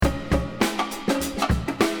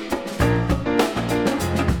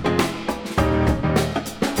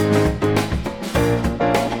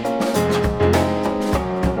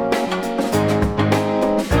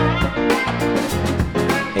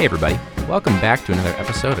Hey everybody, welcome back to another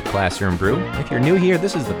episode of Classroom Brew. If you're new here,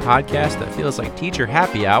 this is the podcast that feels like teacher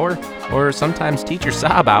happy hour, or sometimes teacher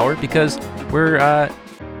sob hour, because we're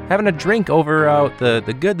having a drink over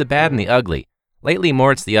the good, the bad, and the ugly. Lately,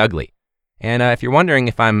 more it's the ugly. And if you're wondering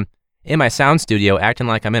if I'm in my sound studio acting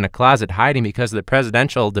like I'm in a closet hiding because of the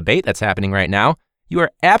presidential debate that's happening right now, you are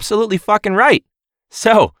absolutely fucking right.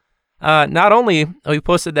 So, not only we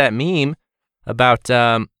posted that meme about,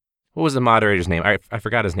 what was the moderator's name? I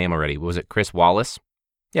forgot his name already. Was it Chris Wallace?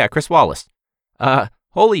 Yeah, Chris Wallace.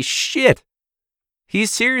 Holy shit. He's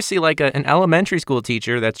seriously like an elementary school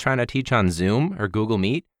teacher that's trying to teach on Zoom or Google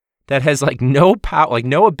Meet that has like no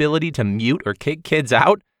ability to mute or kick kids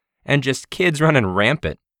out, and just kids running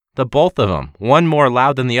rampant. The both of them. One more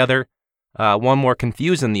loud than the other. One more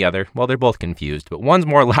confused than the other. Well, they're both confused, but one's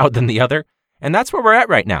more loud than the other. And that's where we're at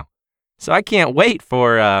right now. So I can't wait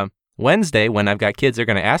for Wednesday when I've got kids that are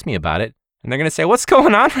going to ask me about it. And they're going to say, what's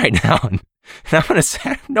going on right now? And I'm going to say, I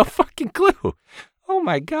have no fucking clue. Oh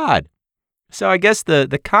my God. So I guess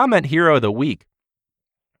the comment hero of the week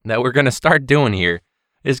that we're going to start doing here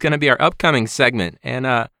is going to be our upcoming segment. And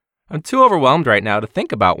I'm too overwhelmed right now to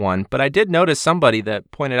think about one, but I did notice somebody that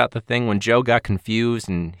pointed out the thing when Joe got confused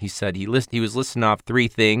and he said he was listing off three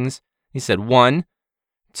things. He said 1,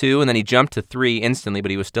 2, and then he jumped to 3 instantly, but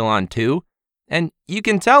he was still on 2. And you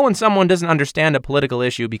can tell when someone doesn't understand a political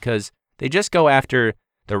issue because they just go after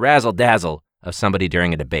the razzle-dazzle of somebody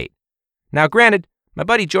during a debate. Now, granted, my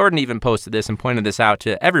buddy Jordan even posted this and pointed this out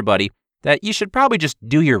to everybody, that you should probably just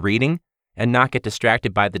do your reading and not get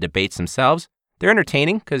distracted by the debates themselves. They're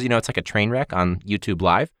entertaining because, it's like a train wreck on YouTube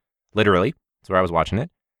Live. Literally. That's where I was watching it.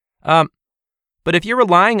 But if you're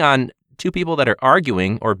relying on two people that are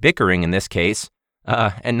arguing or bickering in this case,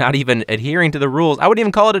 and not even adhering to the rules, I wouldn't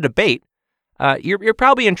even call it a debate. You're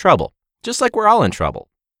probably in trouble, just like we're all in trouble.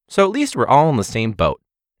 So at least we're all in the same boat.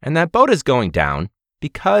 And that boat is going down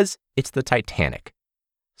because it's the Titanic.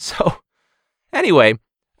 So anyway,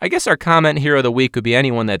 I guess our comment hero of the week would be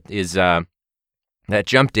anyone that is that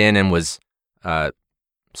jumped in and was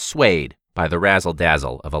swayed by the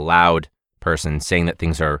razzle-dazzle of a loud person saying that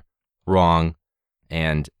things are wrong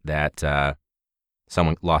and that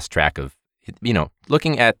someone lost track of,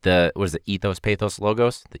 looking at the ethos, pathos,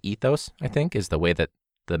 logos. The ethos, I think, is the way that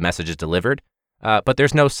the message is delivered. But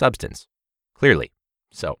there's no substance, clearly.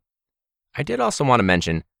 So I did also want to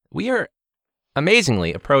mention, we are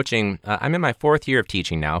amazingly approaching, I'm in my 4th year of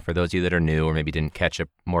teaching now, for those of you that are new or maybe didn't catch a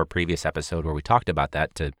more previous episode where we talked about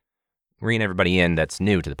that to rein everybody in that's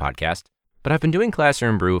new to the podcast. But I've been doing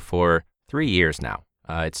Classroom Brew for 3 years now.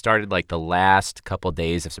 It started like the last couple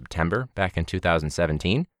days of September back in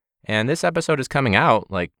 2017. And this episode is coming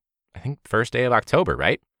out like, I think, first day of October,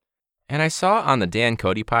 right? And I saw on the Dan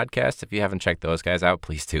Cody podcast, if you haven't checked those guys out,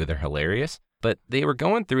 please do. They're hilarious. But they were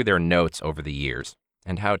going through their notes over the years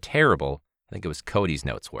and how terrible, I think it was Cody's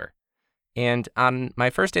notes were. And on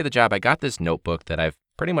my first day of the job, I got this notebook that I've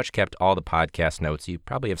pretty much kept all the podcast notes. You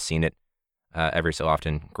probably have seen it every so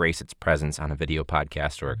often grace its presence on a video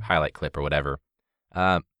podcast or a highlight clip or whatever.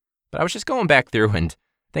 But I was just going back through and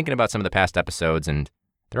thinking about some of the past episodes, and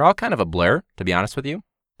they're all kind of a blur, to be honest with you.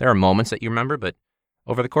 There are moments that you remember, but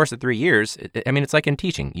over the course of 3 years, it's like in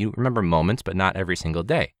teaching. You remember moments, but not every single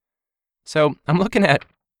day. So I'm looking at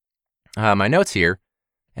my notes here,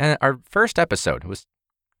 and our first episode was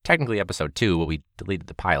technically episode 2, but we deleted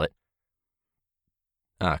the pilot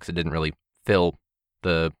because it didn't really fill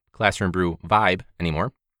the Classroom Brew vibe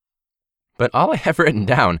anymore. But all I have written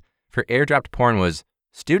down for airdropped porn was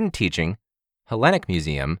student teaching, Hellenic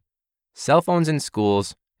Museum, cell phones in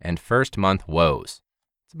schools, and first month woes.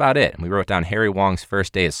 That's about it. And we wrote down Harry Wong's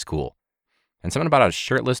first day of school. And something about a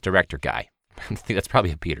shirtless director guy. I think that's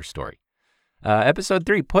probably a Peter story. Episode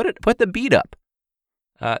 3, put the beat up.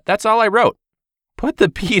 That's all I wrote. Put the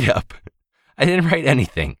beat up. I didn't write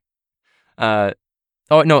anything. Oh,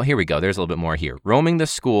 no, here we go. There's a little bit more here. Roaming the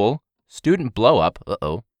school, student blow up,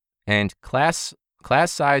 and class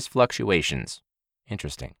size fluctuations.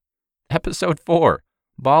 Interesting. Episode 4,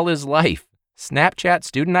 Ball is Life, Snapchat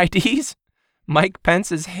student IDs, Mike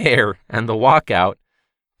Pence's hair and the walkout,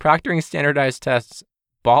 proctoring standardized tests,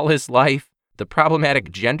 Ball is Life, the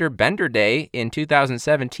problematic gender bender day in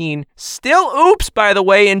 2017, still oops, by the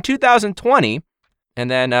way, in 2020,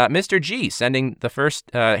 and then Mr. G sending the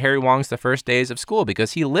first, Harry Wong's the first days of school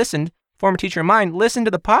because he listened, former teacher of mine, listened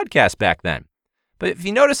to the podcast back then. But if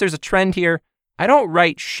you notice there's a trend here, I don't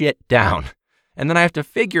write shit down. And then I have to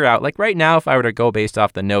figure out, like right now, if I were to go based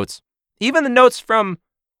off the notes, even the notes from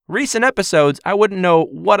recent episodes, I wouldn't know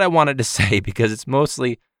what I wanted to say because it's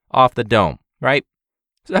mostly off the dome, right?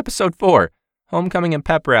 So episode 4, Homecoming and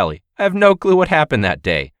Pep Rally. I have no clue what happened that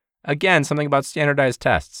day. Again, something about standardized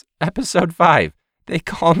tests. Episode 5, they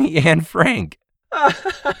call me Anne Frank.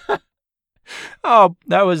 Oh,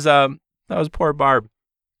 that was poor Barb,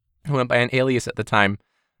 who went by an alias at the time.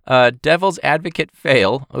 Devil's Advocate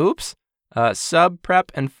fail. Oops. Sub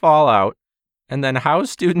prep and fallout. And then how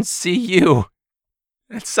students see you.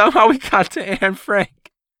 And somehow we got to Anne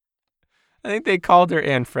Frank. I think they called her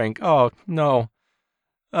Anne Frank. Oh, no.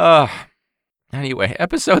 Anyway,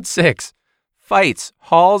 episode 6. Fights,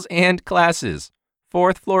 halls, and classes.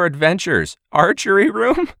 4th floor adventures. Archery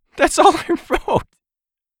room? That's all I wrote.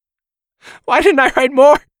 Why didn't I write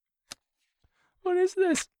more? What is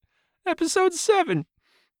this? Episode 7.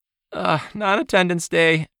 Non-attendance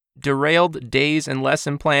day. Derailed days and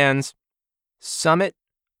lesson plans. Summit,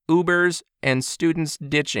 Ubers, and students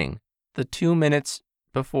ditching. The 2 minutes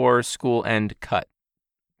before school end cut.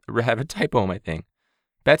 I have a typo in my thing.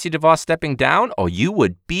 Betsy DeVos stepping down? Oh, you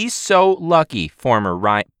would be so lucky, former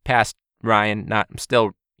Ryan, past Ryan, not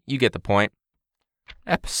still, you get the point.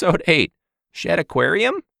 Episode 8, Shed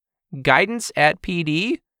Aquarium? Guidance at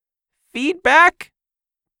PD? Feedback?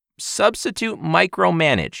 Substitute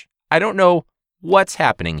micromanage. I don't know what's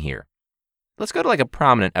happening here. Let's go to like a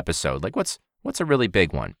prominent episode. Like what's a really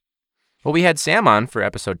big one? Well, we had Sam on for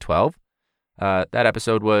episode 12. That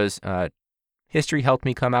episode was History Helped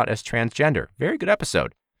Me Come Out as Transgender. Very good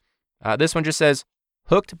episode. This one just says,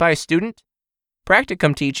 hooked by student,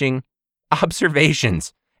 practicum teaching,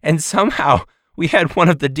 observations. And somehow we had one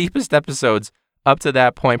of the deepest episodes up to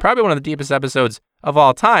that point, probably one of the deepest episodes of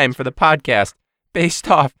all time for the podcast, based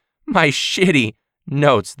off my shitty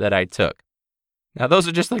notes that I took. Now, those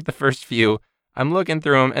are just like the first few. I'm looking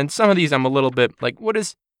through them, and some of these I'm a little bit like, what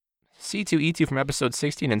is C2E2 from episode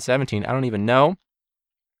 16 and 17? I don't even know.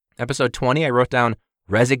 Episode 20, I wrote down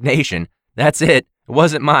resignation. That's it. It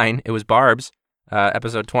wasn't mine. It was Barb's.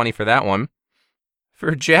 Episode 20 for that one.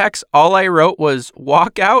 For Jack's, all I wrote was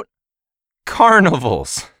walkout,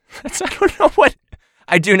 carnivals. I don't know what.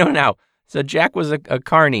 I do know now. So Jack was a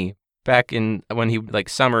carny back in when he like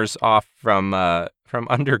summers off from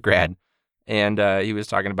undergrad, and he was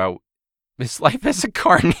talking about his life as a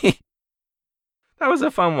carny. That was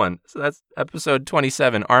a fun one. So that's episode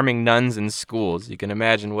 27, Arming Nuns in Schools. You can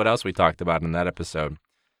imagine what else we talked about in that episode.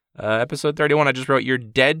 Episode 31, I just wrote, You're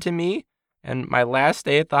Dead to Me, and My Last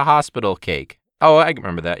Day at the Hospital Cake. Oh, I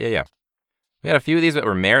remember that. Yeah. We had a few of these that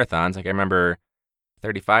were marathons. Like I remember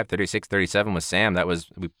 35, 36, 37 with Sam.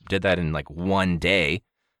 We did that in like one day.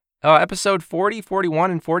 Episode 40,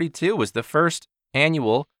 41, and 42 was the first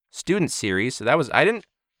annual student series. So I didn't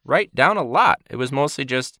write down a lot. It was mostly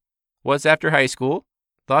just what's after high school,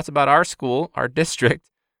 thoughts about our school, our district,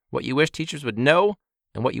 what you wish teachers would know,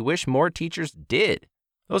 and what you wish more teachers did.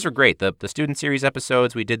 Those were great. The student series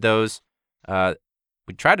episodes, we did those.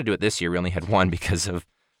 We tried to do it this year. We only had one because of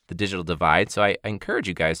the digital divide. So I encourage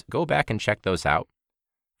you guys, go back and check those out.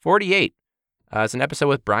 48 is an episode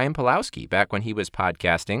with Brian Pulowski back when he was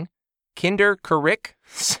podcasting. Kinder Carrick.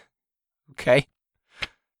 Okay.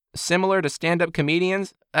 Similar to stand-up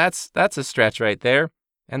comedians. That's a stretch right there.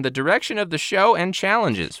 And the direction of the show and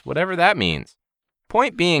challenges, whatever that means.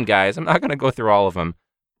 Point being, guys, I'm not going to go through all of them.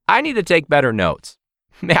 I need to take better notes.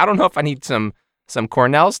 I don't know if I need some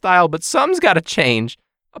Cornell style, but something's got to change.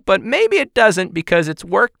 But maybe it doesn't because it's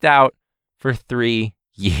worked out for 3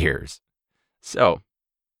 years. So,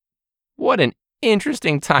 what an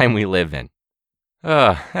interesting time we live in.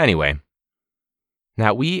 Anyway.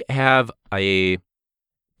 Now, we have a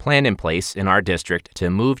plan in place in our district to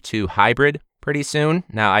move to hybrid pretty soon.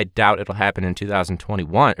 Now, I doubt it'll happen in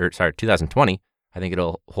 2020. I think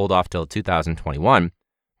it'll hold off till 2021.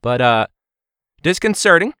 But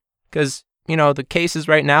disconcerting because, the cases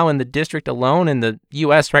right now in the district alone in the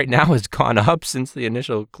U.S. right now has gone up since the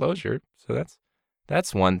initial closure. So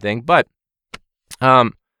that's one thing. But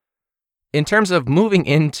in terms of moving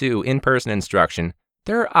into in-person instruction,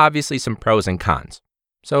 there are obviously some pros and cons.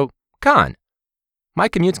 So, con, my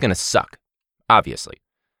commute's going to suck, obviously.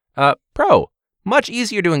 Pro, much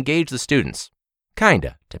easier to engage the students.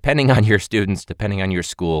 Kinda, depending on your students, depending on your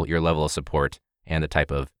school, your level of support, and the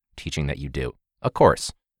type of teaching that you do. Of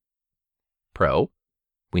course. Pro,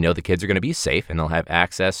 we know the kids are going to be safe and they'll have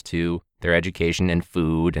access to their education and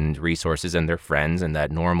food and resources and their friends and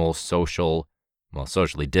that normal socially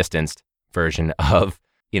distanced version of,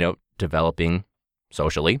 developing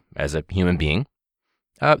socially as a human being.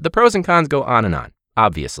 The pros and cons go on and on,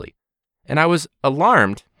 obviously. And I was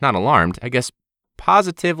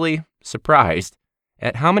positively surprised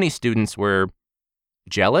at how many students were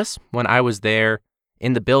jealous when I was there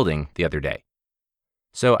in the building the other day.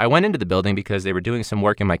 So I went into the building because they were doing some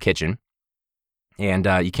work in my kitchen, and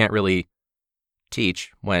you can't really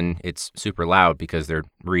teach when it's super loud because they're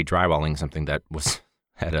re-drywalling something that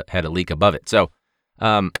had a leak above it. So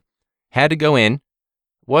had to go in.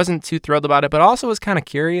 Wasn't too thrilled about it, but also was kind of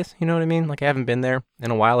curious. You know what I mean? Like, I haven't been there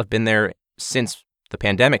in a while. I've been there since the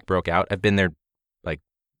pandemic broke out. I've been there like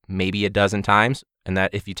maybe a dozen times. And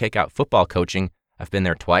that if you take out football coaching, I've been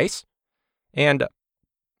there twice. And,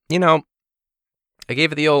 I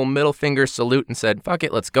gave it the old middle finger salute and said, fuck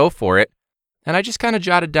it, let's go for it. And I just kind of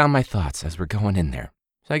jotted down my thoughts as we're going in there.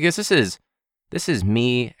 So I guess this is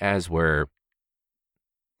me as we're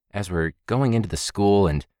going into the school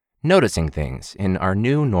and noticing things in our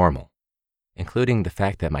new normal, including the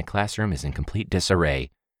fact that my classroom is in complete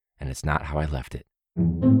disarray and it's not how I left it.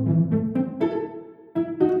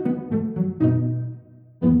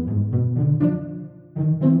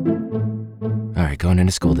 All right, going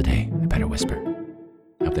into school today, I better whisper.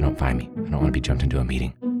 I hope they don't find me. I don't want to be jumped into a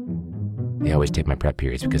meeting. They always take my prep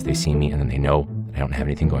periods because they see me and then they know that I don't have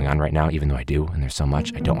anything going on right now, even though I do, and there's so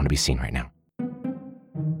much I don't want to be seen right now.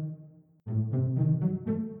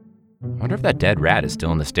 I wonder if that dead rat is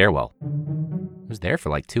still in the stairwell. It was there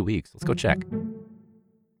for like 2 weeks. Let's go check.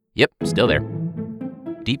 Yep, still there.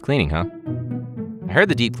 Deep cleaning, huh? I heard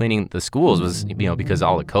the deep cleaning the schools was, because of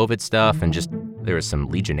all the COVID stuff and just there was some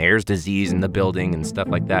Legionnaire's disease in the building and stuff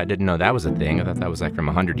like that. I didn't know that was a thing. I thought that was like from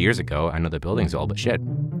 100 years ago. I know the building's old, but shit.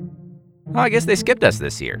 Well, I guess they skipped us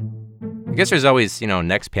this year. I guess there's always,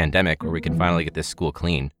 next pandemic where we can finally get this school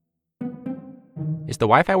clean. Is the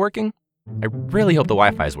Wi-Fi working? I really hope the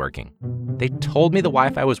Wi-Fi is working. They told me the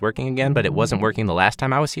Wi-Fi was working again, but it wasn't working the last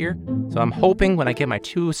time I was here. So I'm hoping when I get my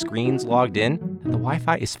 2 screens logged in, that the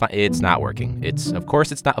Wi-Fi is fine. It's not working. Of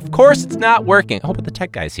course it's not working. I hope the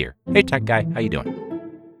tech guy's here. Hey, tech guy, how you doing?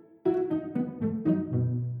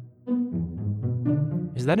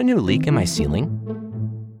 Is that a new leak in my ceiling?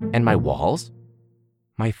 And my walls?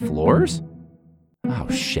 My floors? Oh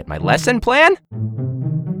shit, my lesson plan?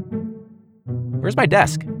 Where's my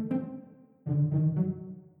desk?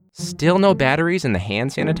 Still no batteries in the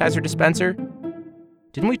hand sanitizer dispenser?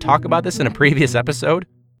 Didn't we talk about this in a previous episode?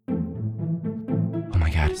 Oh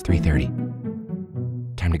my god, it's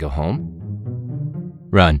 3:30. Time to go home?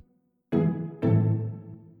 Run.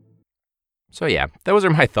 So yeah, those are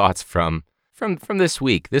my thoughts from this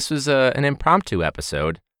week. This was an impromptu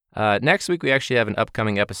episode. Next week we actually have an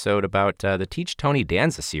upcoming episode about the Teach Tony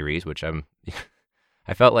Danza series, which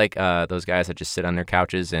I felt like those guys that just sit on their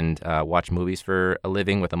couches and watch movies for a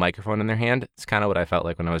living with a microphone in their hand. It's kind of what I felt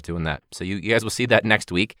like when I was doing that. So you guys will see that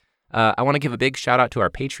next week. I want to give a big shout out to our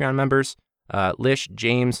Patreon members, Lish,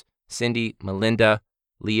 James, Cindy, Melinda,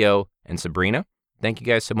 Leo, and Sabrina. Thank you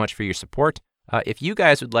guys so much for your support. If you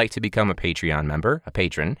guys would like to become a Patreon member, a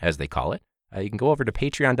patron, as they call it, you can go over to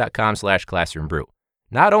patreon.com/classroombrew.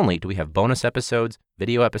 Not only do we have bonus episodes,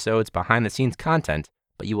 video episodes, behind-the-scenes content,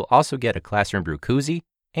 but you will also get a Classroom Brew koozie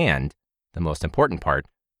and, the most important part,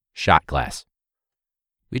 shot glass.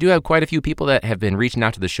 We do have quite a few people that have been reaching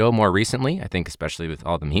out to the show more recently, I think especially with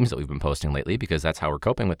all the memes that we've been posting lately, because that's how we're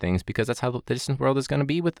coping with things, because that's how the distance world is going to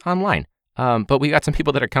be with online. But we got some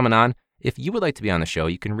people that are coming on. If you would like to be on the show,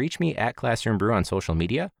 you can reach me at Classroom Brew on social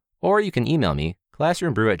media, or you can email me,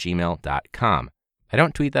 classroombrew@gmail.com. I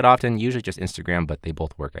don't tweet that often, usually just Instagram, but they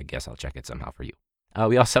both work. I guess I'll check it somehow for you.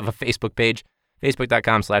 We also have a Facebook page,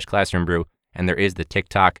 facebook.com/classroombrew, and there is the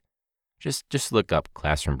TikTok. Just look up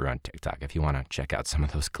Classroom Brew on TikTok if you want to check out some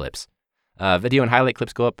of those clips. Video and highlight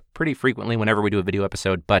clips go up pretty frequently whenever we do a video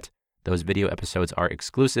episode, but those video episodes are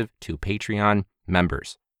exclusive to Patreon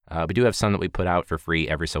members. We do have some that we put out for free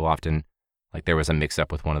every so often. Like there was a mix-up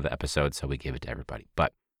with one of the episodes, so we gave it to everybody.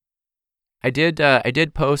 But I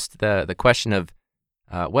did post the question of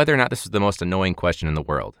whether or not this was the most annoying question in the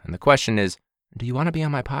world. And the question is, do you want to be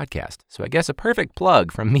on my podcast? So I guess a perfect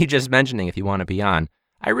plug from me just mentioning if you want to be on.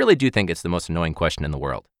 I really do think it's the most annoying question in the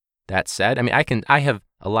world. That said, I mean, I have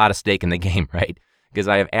a lot of stake in the game, right? Because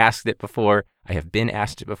I have asked it before, I have been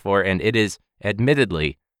asked it before, and it is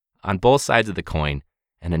admittedly, on both sides of the coin,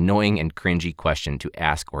 an annoying and cringy question to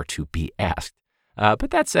ask or to be asked.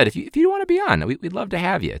 But that said, if you want to be on, we'd love to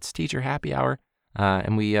have you. It's Teacher Happy Hour,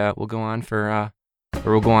 and we'll go on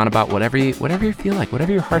or we'll go on about whatever you feel like,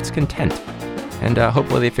 whatever your heart's content. And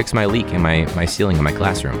hopefully they fix my leak in my ceiling in my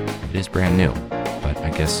classroom. It is brand new, but I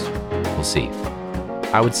guess we'll see.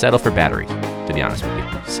 I would settle for batteries, to be honest with you.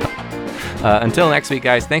 So until next week,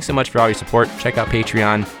 guys, thanks so much for all your support. Check out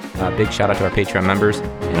Patreon. Big shout out to our Patreon members.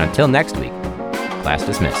 And until next week, class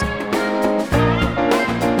dismissed.